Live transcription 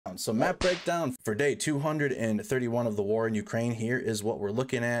So map breakdown for day 231 of the war in Ukraine. Here is what we're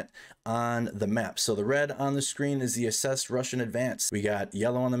looking at on the map. So the red on the screen is the assessed Russian advance. We got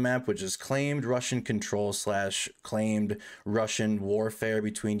yellow on the map, which is claimed Russian control / claimed Russian warfare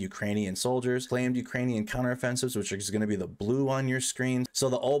between Ukrainian soldiers, claimed Ukrainian counteroffensives, which is going to be the blue on your screen. So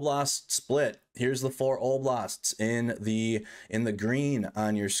the oblast split. Here's the 4 oblasts in the green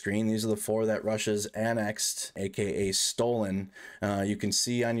on your screen. These are the 4 that Russia's annexed, aka stolen. You can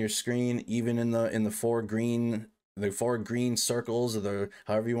see on your screen, even in the 4 green circles, or the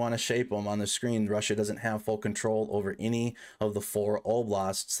however you want to shape them on the screen, Russia doesn't have full control over any of the 4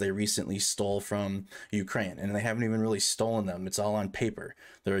 oblasts they recently stole from Ukraine, and they haven't even really stolen them. It's all on paper.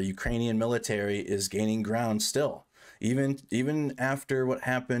 The Ukrainian military is gaining ground still. Even after what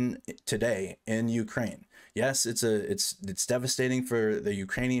happened today in Ukraine. Yes, it's devastating for the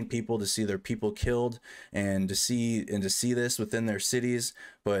Ukrainian people to see their people killed and to see this within their cities,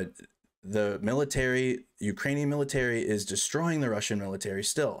 but the Ukrainian military is destroying the Russian military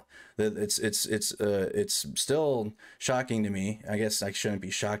still. It's still shocking to me. I guess I shouldn't be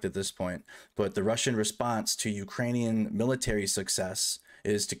shocked at this point, but the Russian response to Ukrainian military success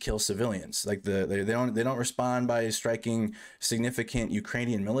is to kill civilians. Like they don't respond by striking significant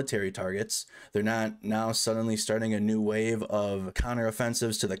Ukrainian military targets. They're not now suddenly starting a new wave of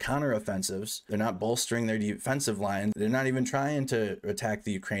counteroffensives to the counteroffensives. They're not bolstering their defensive line. They're not even trying to attack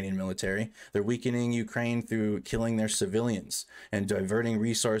the Ukrainian military. They're weakening Ukraine through killing their civilians and diverting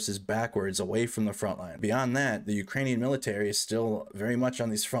resources backwards away from the front line. Beyond that, the Ukrainian military is still very much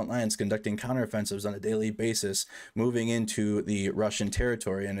on these front lines, conducting counteroffensives on a daily basis, moving into the Russian territory,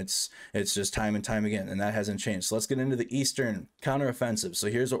 and it's just time and time again, and that hasn't changed. So let's get into the eastern counteroffensive. So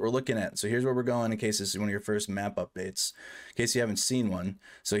here's what we're looking at. So here's where we're going, in case this is one of your first map updates, in case you haven't seen one.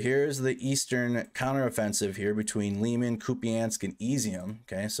 So here's the eastern counteroffensive here between Lyman, Kupiansk, and Izium.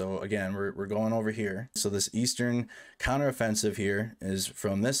 Okay, so again, we're going over here. So this eastern counteroffensive here is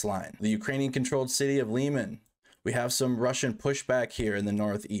from this line, the Ukrainian controlled city of Lyman. We have some Russian pushback here in the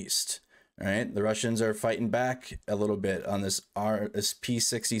northeast. All right, the Russians are fighting back a little bit on this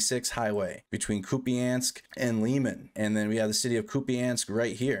P66 highway between Kupiansk and Lyman. And then we have the city of Kupiansk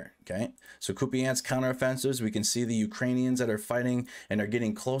right here. Okay, so Kupiansk counteroffensives, we can see the Ukrainians that are fighting and are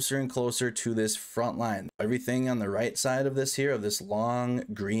getting closer and closer to this front line. Everything on the right side of this here, of this long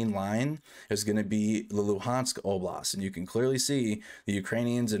green line, is going to be the Luhansk Oblast. And you can clearly see the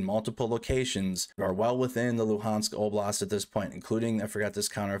Ukrainians in multiple locations are well within the Luhansk Oblast at this point, including, I forgot this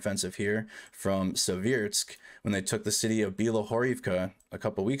counteroffensive here from Seversk, when they took the city of Bilohorivka a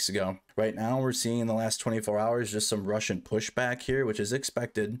couple weeks ago. Right now, we're seeing in the last 24 hours just some Russian pushback here, which is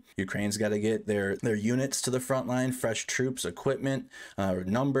expected. Ukraine's got to get their units to the front line, fresh troops, equipment,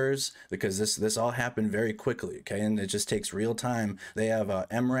 numbers, because this all happened very quickly, okay? And it just takes real time. They have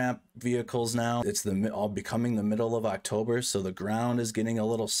MRAP vehicles now. It's all becoming the middle of October, so the ground is getting a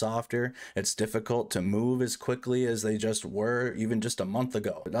little softer. It's difficult to move as quickly as they just were even just a month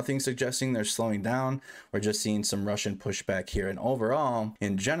ago. Nothing suggesting they're slowing down. We're just seeing some Russian pushback here. And overall,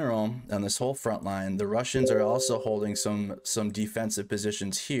 in general, on this whole front line, the Russians are also holding some defensive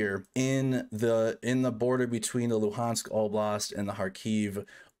positions here in the border between the Luhansk Oblast and the Kharkiv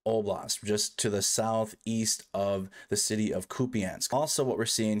Oblast, just to the southeast of the city of Kupiansk. Also, what we're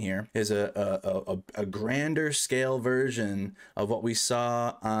seeing here is a grander scale version of what we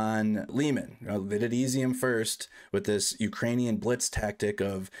saw on Lyman. They did Izium first with this Ukrainian blitz tactic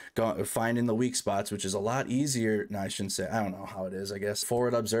of finding the weak spots, which is a lot easier. No, I shouldn't say. I don't know how it is. I guess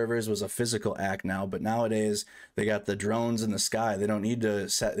forward observers was a physical act now, but nowadays they got the drones in the sky. They don't need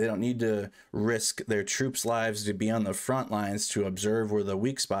to risk their troops' lives to be on the front lines to observe where the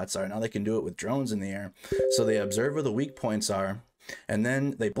weak spots are. Now they can do it with drones in the air. So they observe where the weak points are, and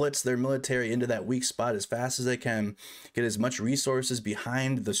then they blitz their military into that weak spot as fast as they can, get as much resources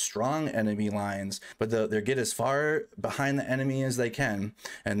behind the strong enemy lines, but they get as far behind the enemy as they can,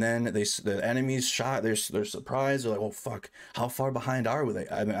 and then the enemy's shot, they're surprised, they're like, oh fuck, how far behind are they?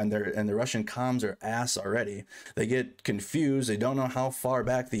 And the Russian comms are ass already. They get confused, they don't know how far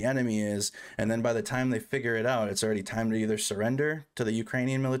back the enemy is, and then by the time they figure it out, it's already time to either surrender to the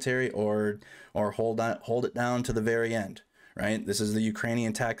Ukrainian military or hold it down to the very end. Right? This is the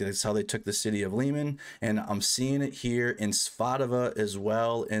Ukrainian tactic. That's how they took the city of Lyman, and I'm seeing it here in Svadova as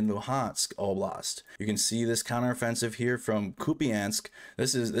well in Luhansk Oblast. You can see this counteroffensive here from Kupiansk.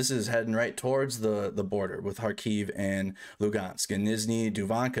 This is heading right towards the border with Kharkiv and Lugansk, and Nizhny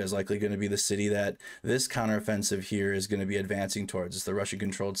Duvanka is likely going to be the city that this counteroffensive here is going to be advancing towards. It's the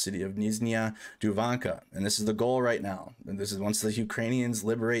Russian-controlled city of Nizhny Duvanka, and this is the goal right now. And this is once the Ukrainians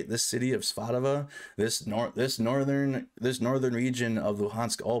liberate this city of Svadova, this this northern region of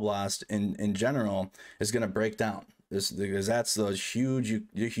Luhansk Oblast in general is going to break down. Because that's the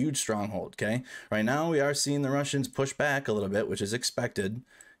huge stronghold. Okay, right now we are seeing the Russians push back a little bit, which is expected.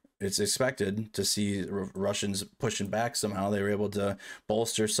 It's expected to see Russians pushing back somehow. They were able to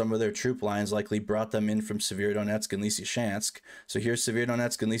bolster some of their troop lines, likely brought them in from Severodonetsk and Lysychansk. So here's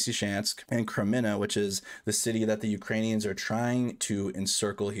Severodonetsk and Lysychansk, and Kreminna, which is the city that the Ukrainians are trying to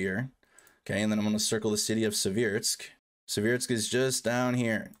encircle here. Okay, and then I'm going to circle the city of Severodonetsk. Severodonetsk is just down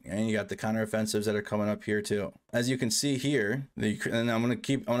here, and you got the counteroffensives that are coming up here too. As you can see here, and I'm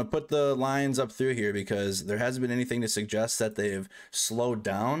gonna put the lines up through here because there hasn't been anything to suggest that they've slowed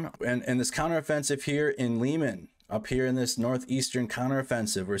down. And this counteroffensive here in Lyman, up here in this northeastern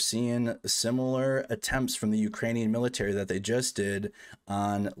counteroffensive, we're seeing similar attempts from the Ukrainian military that they just did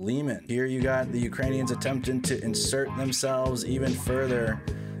on Lyman. Here you got the Ukrainians attempting to insert themselves even further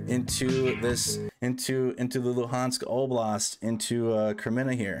into this into the Luhansk Oblast, into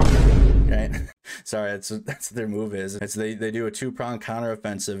Kreminna here. Okay, sorry, that's what their move is. It's they do a two-pronged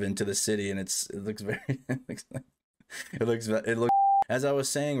counteroffensive into the city, and it looks very it looks as I was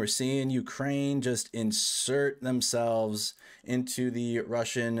saying, we're seeing Ukraine just insert themselves into the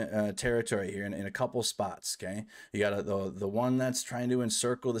Russian territory here in a couple spots. Okay, you got the one that's trying to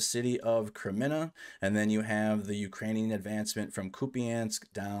encircle the city of Kreminna, and then you have the Ukrainian advancement from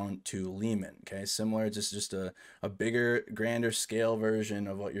Kupiansk down to Lyman. Okay, similar, just a bigger, grander scale version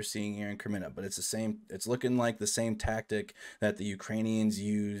of what you're seeing here in Kreminna, but it's the same. It's looking like the same tactic that the Ukrainians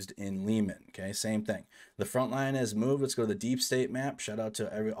used in Lyman. Okay, same thing. The front line has moved. Let's go to the deep state map. Shout out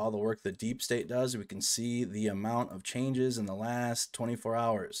to all the work the deep state does. We can see the amount of changes in the last 24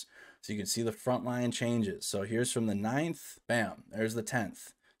 hours. So you can see the front line changes. So here's from the 9th, bam, there's the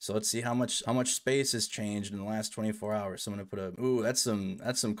 10th. So let's see how much space has changed in the last 24 hours. So I'm gonna put a, ooh, that's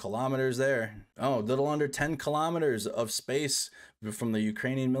some kilometers there. Oh, a little under 10 kilometers of space from the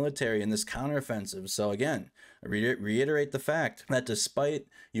Ukrainian military in this counteroffensive. So again, I reiterate the fact that despite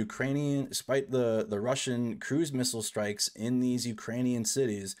the Russian cruise missile strikes in these Ukrainian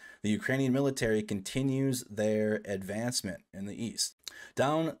cities, the Ukrainian military continues their advancement in the east.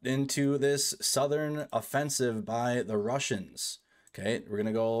 Down into this southern offensive by the Russians. Okay, we're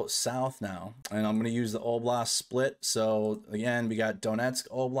gonna go south now, and I'm gonna use the Oblast split. So again, we got Donetsk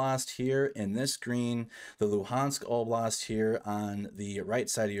Oblast here in this green, the Luhansk Oblast here on the right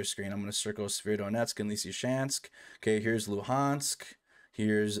side of your screen. I'm gonna circle Severodonetsk and Lysychansk. Okay, here's Luhansk,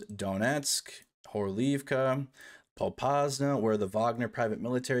 here's Donetsk, Horlivka, Popasna, where the Wagner private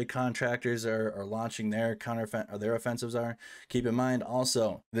military contractors are launching their offensives are. Keep in mind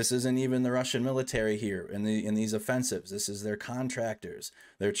also, this isn't even the Russian military here in these offensives. This is their contractors,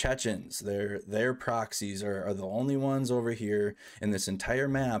 their Chechens, their proxies are the only ones over here in this entire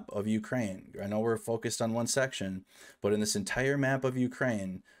map of Ukraine. I know we're focused on one section, but in this entire map of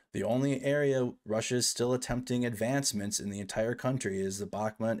Ukraine, the only area Russia is still attempting advancements in the entire country is the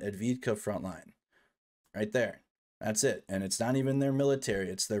Bakhmut-Avdiivka front line. Right there. That's it. And it's not even their military.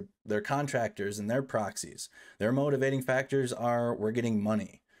 It's their contractors and their proxies. Their motivating factors are, we're getting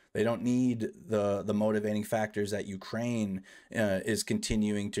money. They don't need the motivating factors that Ukraine is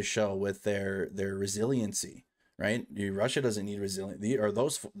continuing to show with their resiliency, right? Russia doesn't need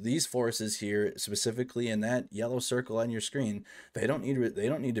resilience. These forces here, specifically in that yellow circle on your screen, they don't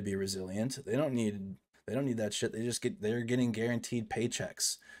need to be resilient. They don't need that shit. They're getting guaranteed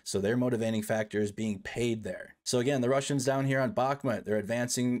paychecks. So their motivating factor is being paid there. So again, the Russians down here on Bakhmut,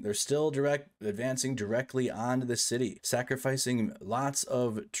 they're still advancing directly onto the city, sacrificing lots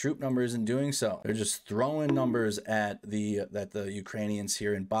of troop numbers in doing so. They're just throwing numbers at the Ukrainians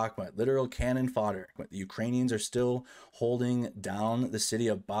here in Bakhmut, literal cannon fodder. The Ukrainians are still holding down the city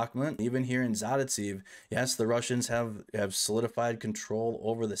of Bakhmut. Even here in Zadetsiv, yes, the Russians have solidified control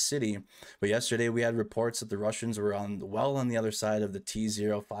over the city, but yesterday we had reports that the Russians were on the other side of the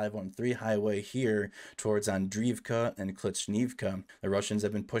T-0513 highway here towards Andriivka and Klichnivka. The Russians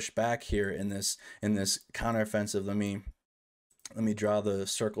have been pushed back here in this counteroffensive. Let me draw the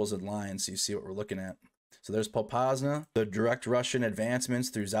circles and lines so you see what we're looking at. So there's Popasna, the direct Russian advancements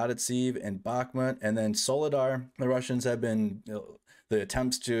through Zadetsiv and Bakhmut, and then Soledar. The Russians have been, the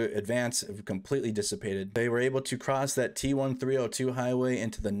attempts to advance have completely dissipated. They were able to cross that T-1302 highway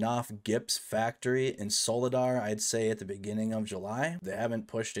into the Nof Gips factory in Soledar, I'd say at the beginning of July. They haven't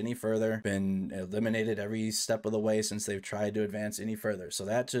pushed any further, been eliminated every step of the way since they've tried to advance any further. So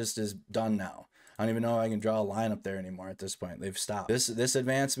that just is done now. I don't even know if I can draw a line up there anymore at this point. They've stopped. This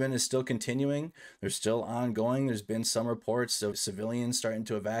advancement is still continuing. They're still ongoing. There's been some reports of civilians starting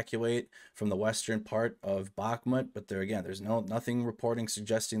to evacuate from the western part of Bakhmut, but there's nothing reporting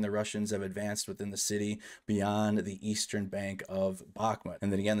suggesting the Russians have advanced within the city beyond the eastern bank of Bakhmut.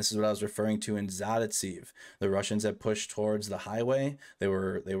 And then again, this is what I was referring to in Zadetsiv. The Russians have pushed towards the highway. They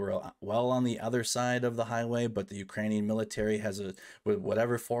were well on the other side of the highway, but the Ukrainian military has with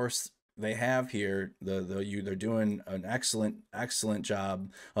whatever force they have here, they're doing an excellent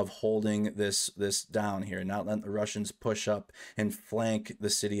job of holding this down here, not letting the Russians push up and flank the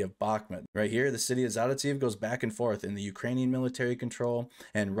city of Bakhmut. Right here, the city of Zadetsiv goes back and forth in the Ukrainian military control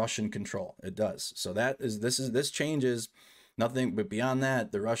and Russian control. It does. So this changes nothing, but beyond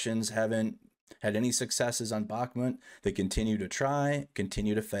that, the Russians haven't had any successes on Bakhmut. They continue to try,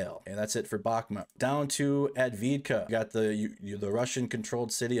 continue to fail. And that's it for Bakhmut. Down to Advidka. We got the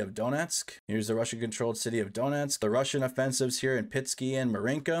Russian-controlled city of Donetsk. Here's the Russian-controlled city of Donetsk. The Russian offensives here in Pitsky and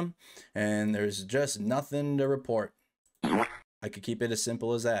Marinka. And there's just nothing to report. I could keep it as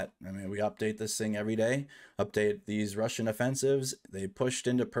simple as that. I mean, we update this thing every day, update these Russian offensives. They pushed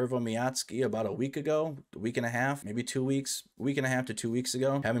into Pervomiatsky about a week ago, a week and a half, maybe 2 weeks, a week and a half to 2 weeks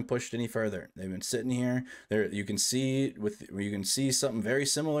ago. Haven't pushed any further. They've been sitting here. There, you can see something very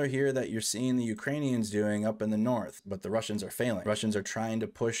similar here that you're seeing the Ukrainians doing up in the north, but the Russians are failing. Russians are trying to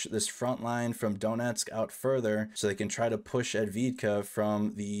push this front line from Donetsk out further so they can try to push Advidka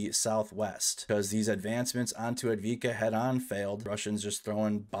from the southwest, because these advancements onto Advidka head-on failed. Russians just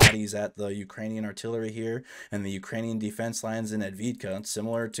throwing bodies at the Ukrainian artillery here and the Ukrainian defense lines in Advidka,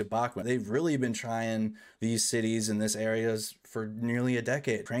 similar to Bakhmut. They've really been trying these cities in this areas for nearly a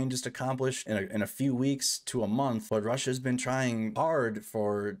decade. Ukraine just accomplished in a few weeks to a month what Russia's been trying hard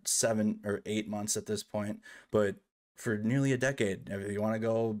for 7 or 8 months at this point, but for nearly a decade. If you want to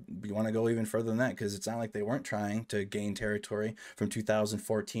go even further than that, because it's not like they weren't trying to gain territory from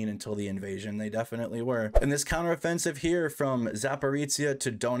 2014 until the invasion. They definitely were. And this counteroffensive here from Zaporizhia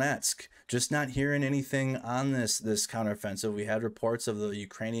to Donetsk, just not hearing anything on this counteroffensive. We had reports of the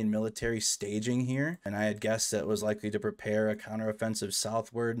Ukrainian military staging here, and I had guessed that was likely to prepare a counteroffensive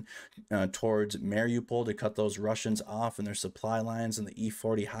southward towards Mariupol to cut those Russians off and their supply lines on the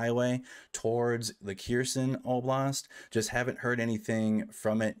E40 highway towards the Kherson Oblast. Just haven't heard anything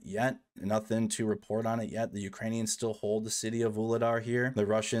from it yet. Nothing to report on it yet. The Ukrainians still hold the city of Vuhledar here. The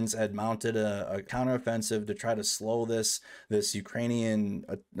Russians had mounted a counteroffensive to try to slow this Ukrainian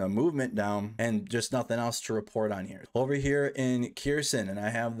movement down, and just nothing else to report on here. Over here in Kherson, and I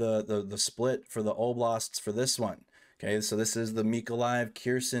have the split for the oblasts for this one. Okay, so this is the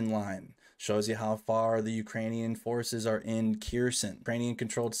Mykolaiv-Kherson line. Shows you how far the Ukrainian forces are in Kherson,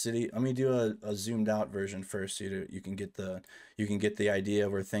 Ukrainian-controlled city. Let me do a zoomed-out version first, so you can get the idea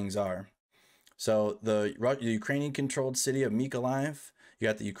of where things are. So the Ukrainian-controlled city of Mykolaiv, you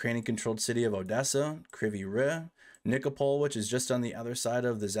got the Ukrainian-controlled city of Odessa, Kryvyi Rih, Nikopol, which is just on the other side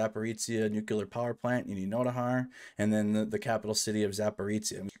of the Zaporizhia nuclear power plant in Yinotahar, and then the capital city of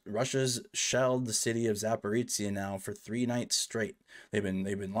Zaporizhia. Russia's shelled the city of Zaporizhia now for 3 nights straight. They've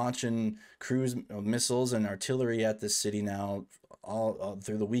been launching cruise missiles and artillery at this city now all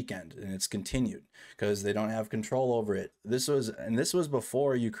through the weekend, and it's continued because they don't have control over it. This was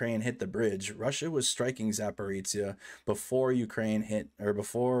before Ukraine hit the bridge. Russia was striking Zaporizhia before Ukraine hit, or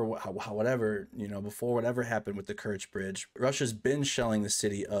before whatever happened with the Kerch bridge. Russia's been shelling the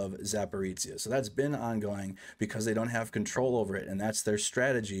city of Zaporizhia, so that's been ongoing because they don't have control over it, and that's their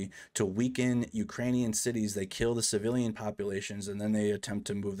strategy to weaken Ukrainian cities. They kill the civilian populations, and then they attempt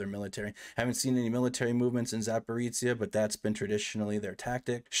to move their military. Haven't seen any military movements in Zaporizhia, but that's been traditionally their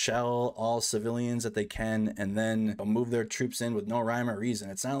tactic. Shell all civilians that they can, and then move their troops in with no rhyme or reason.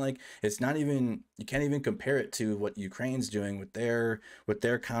 You can't even compare it to what Ukraine's doing with their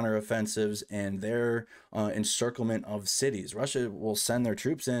counteroffensives and their encirclement of cities. Russia will send their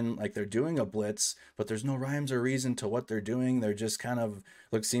troops in like they're doing a blitz, but there's no rhymes or reason to what they're doing. They're just kind of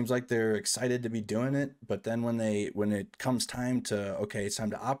seems like they're excited to be doing it, but then when it comes time to, okay, it's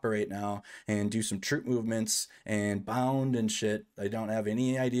time to operate now and do some troop movements and bound and shit, they don't have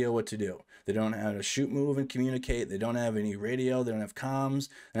any idea what to do. They don't know how to shoot, move, and communicate. They don't have any radio. They don't have comms.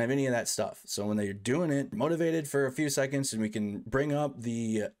 They don't have any of that stuff. So when they're doing it, motivated for a few seconds, and we can bring up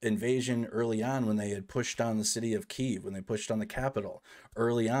the invasion early on when they had pushed on the city of Kyiv, when they pushed on the capital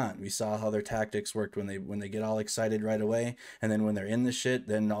early on. We saw how their tactics worked when they get all excited right away, and then when they're in the shit,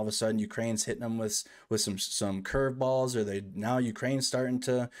 then all of a sudden Ukraine's hitting them with some curveballs, or now Ukraine's starting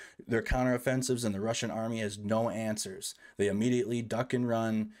to their counteroffensives, and the Russian army has no answers. They immediately immediately duck and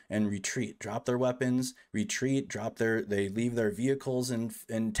run and retreat, drop their weapons, retreat, they leave their vehicles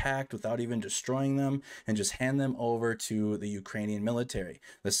intact without even destroying them, and just hand them over to the Ukrainian military.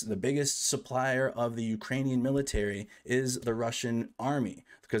 The biggest supplier of the Ukrainian military is the Russian army,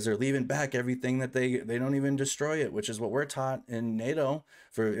 because they're leaving back everything that they don't even destroy it, which is what we're taught in NATO.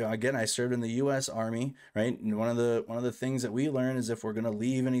 Again, I served in the U.S. Army, right? And one of the things that we learn is if we're going to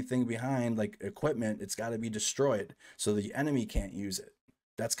leave anything behind, like equipment, it's got to be destroyed so the enemy can't use it.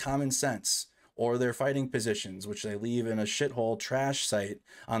 That's common sense. Or their fighting positions, which they leave in a shithole trash site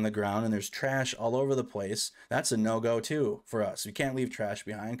on the ground, and there's trash all over the place. That's a no-go too for us. You can't leave trash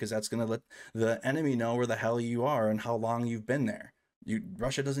behind, because that's going to let the enemy know where the hell you are and how long you've been there.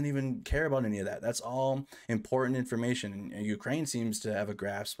 Russia doesn't even care about any of that. That's all important information, and Ukraine seems to have a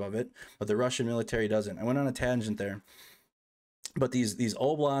grasp of it, but the Russian military doesn't. I went on a tangent there. But these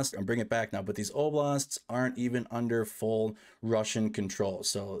oblasts, I'll bring it back now, but these oblasts aren't even under full Russian control.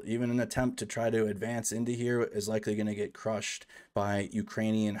 So even an attempt to try to advance into here is likely going to get crushed by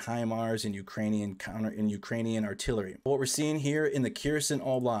Ukrainian HIMARS and Ukrainian artillery. What we're seeing here in the Kherson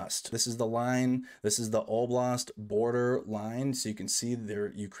Oblast, this is the line, this is the Oblast border line. So you can see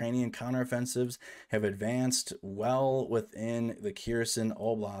their Ukrainian counteroffensives have advanced well within the Kherson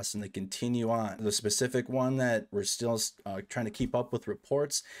Oblast, and they continue on. The specific one that we're still trying to keep up with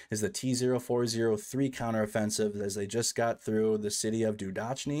reports is the T-0403 counteroffensive, as they just got through the city of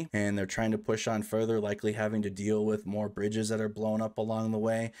Dudachny, and they're trying to push on further, likely having to deal with more bridges that are blown up along the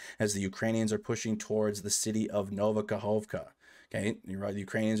way as the Ukrainians are pushing towards the city of Novokhovka. Okay, the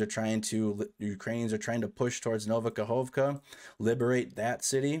Ukrainians are trying to push towards Novokhovka, liberate that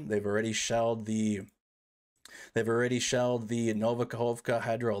city. They've already shelled the Novokhovka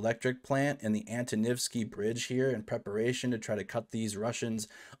hydroelectric plant and the Antonivsky Bridge here in preparation to try to cut these Russians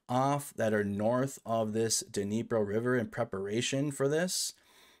off that are north of this Dnipro River in preparation for this.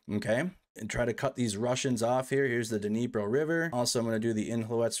 Okay, and try to cut these Russians off here. Here's the Dnipro River. Also, I'm going to do the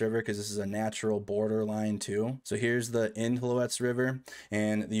Inhluets River because this is a natural border line too. So here's the Inhluets River,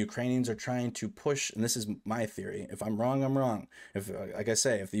 and the Ukrainians are trying to push, and this is my theory. If I'm wrong, I'm wrong. If, like I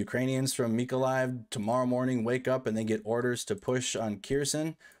say, if the Ukrainians from Mykolaiv tomorrow morning wake up and they get orders to push on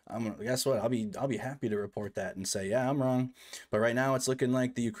Kherson, guess what? I'll be happy to report that and say, yeah, I'm wrong. But right now it's looking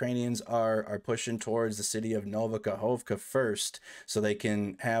like the Ukrainians are pushing towards the city of Novokhovka first, so they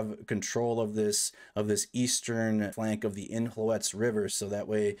can have control of this eastern flank of the Inhluets River. So that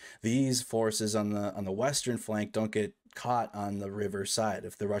way these forces on the western flank don't get caught on the river side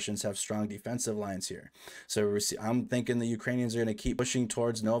if the Russians have strong defensive lines here. So I'm thinking the Ukrainians are going to keep pushing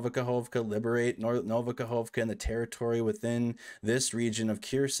towards Novokhovka, liberate Novokhovka and the territory within this region of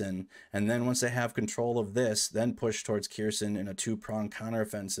Kherson, and then once they have control of this, then push towards Kherson in a two-pronged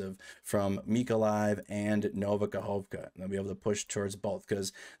counteroffensive from Mykolaiv and Novokhovka. They'll be able to push towards both,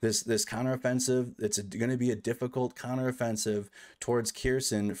 because this counteroffensive, it's going to be a difficult counteroffensive towards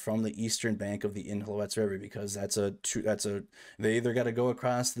Kherson from the eastern bank of the Inhluets River, because they either got to go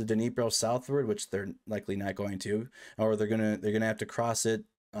across the Dnipro southward, which they're likely not going to, or they're gonna have to cross it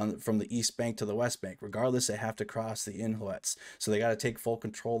from the east bank to the west bank. Regardless, they have to cross the Inhluets, so they got to take full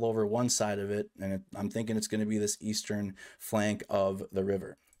control over one side of it, and I'm thinking it's going to be this eastern flank of the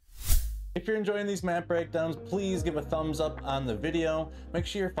river. If you're enjoying these map breakdowns, please give a thumbs up on the video. Make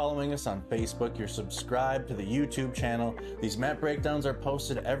sure you're following us on Facebook, you're subscribed to the YouTube channel. These map breakdowns are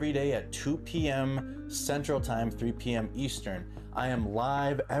posted every day at 2 p.m. Central Time, 3 p.m. Eastern. I am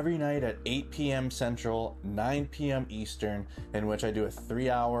live every night at 8 p.m. Central, 9 p.m. Eastern, in which I do a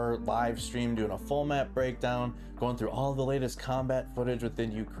 3-hour live stream doing a full map breakdown, going through all the latest combat footage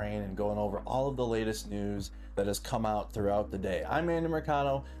within Ukraine and going over all of the latest news that has come out throughout the day. I'm Andy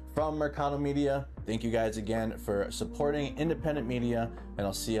Mercado from Mercado Media. Thank you guys again for supporting independent media, and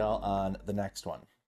I'll see y'all on the next one.